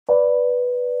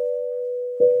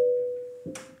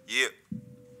Yeah.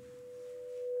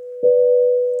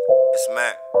 It's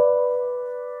Mac.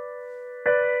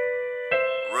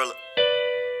 Mcrilla.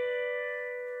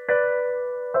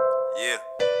 Yeah.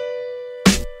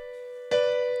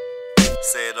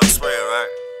 Say it, don't swear, right?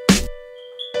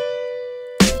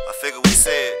 I figure we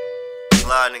said a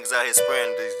lot of niggas out here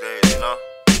spraying these days, you know?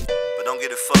 But don't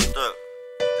get it fucked up.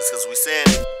 Just cause we saying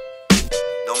it,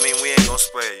 don't mean we ain't gon'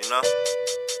 spray it, you know?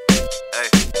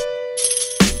 Hey.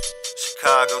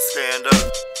 Chicago, stand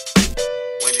up.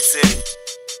 Windy City.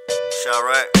 Shout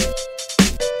right.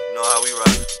 You know how we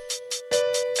rock.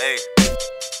 Hey.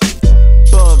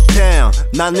 Bug down,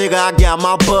 now nigga I got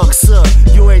my bucks up.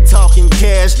 You ain't talking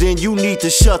cash, then you need to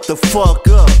shut the fuck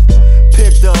up.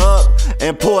 Picked her up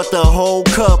and poured the whole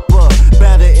cup up.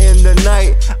 Better in the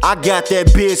night, I got that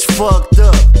bitch fucked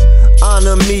up.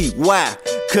 Honor me, why?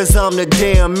 Cause I'm the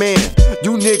damn man.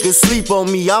 You niggas sleep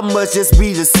on me, I must just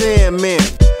be the Sandman.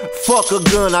 Fuck a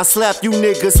gun, I slap you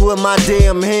niggas with my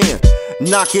damn hand.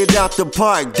 Knock it out the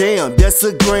park, damn, that's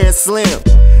a grand slam.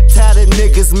 Tired of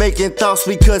niggas making thoughts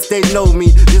because they know me.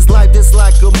 This life just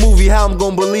like a movie, how I'm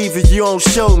gon' believe if you don't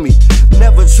show me?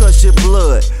 Never trust your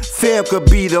blood, fam could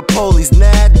be the police.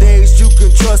 Nowadays you can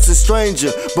trust a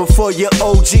stranger before your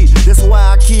OG. That's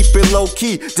why I keep it low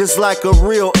key, just like a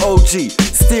real OG.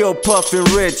 Still puffin'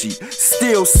 Reggie,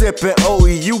 still sippin' OE.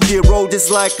 You get rolled just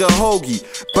like a hoagie,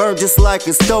 burn just like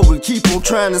a stogie. Keep on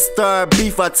trying to start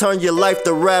beef, I turn your life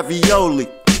to ravioli.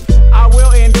 I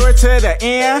will endure to the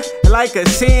end, like a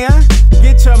sin.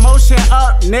 Get your motion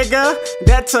up, nigga,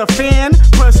 that's a fin.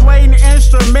 Persuading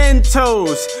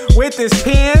instrumentals with this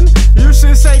pen. You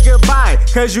should say goodbye,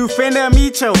 cause you finna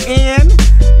meet your end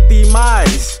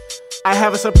demise. I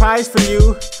have a surprise for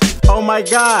you, oh my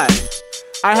god.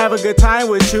 I have a good time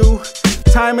with you.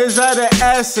 Time is of the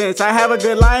essence, I have a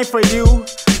good line for you.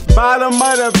 Bottom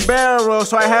of the barrel,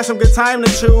 so I have some good time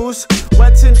to choose.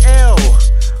 What's an L?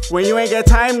 When you ain't got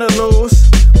time to lose.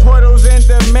 Portals and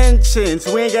dimensions,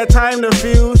 we ain't got time to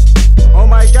fuse. Oh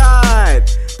my god,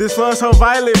 this flow's so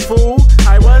violent, fool.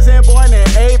 I wasn't born in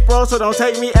April, so don't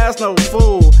take me as no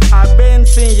fool. I've been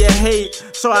seeing your hate,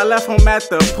 so I left home at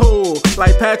the pool.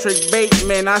 Like Patrick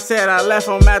Bateman, I said I left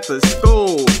home at the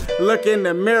school. Look in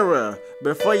the mirror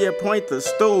before you point the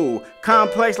stool.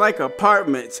 Complex like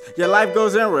apartments, your life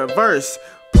goes in reverse.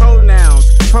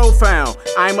 Pronouns, profound,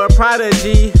 I'm a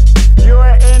prodigy. You're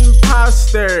an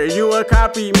imposter, you a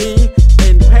copy me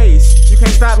and paste. You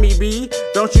can't stop me, B.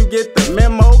 Don't you get the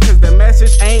memo? Cause the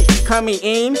message ain't coming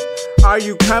in. Are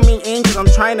you coming in? Cause I'm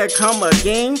trying to come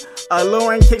again.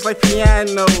 Alluring kicks like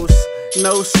pianos,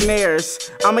 no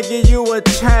snares. I'ma give you a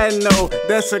channel,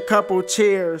 that's a couple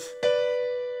cheers.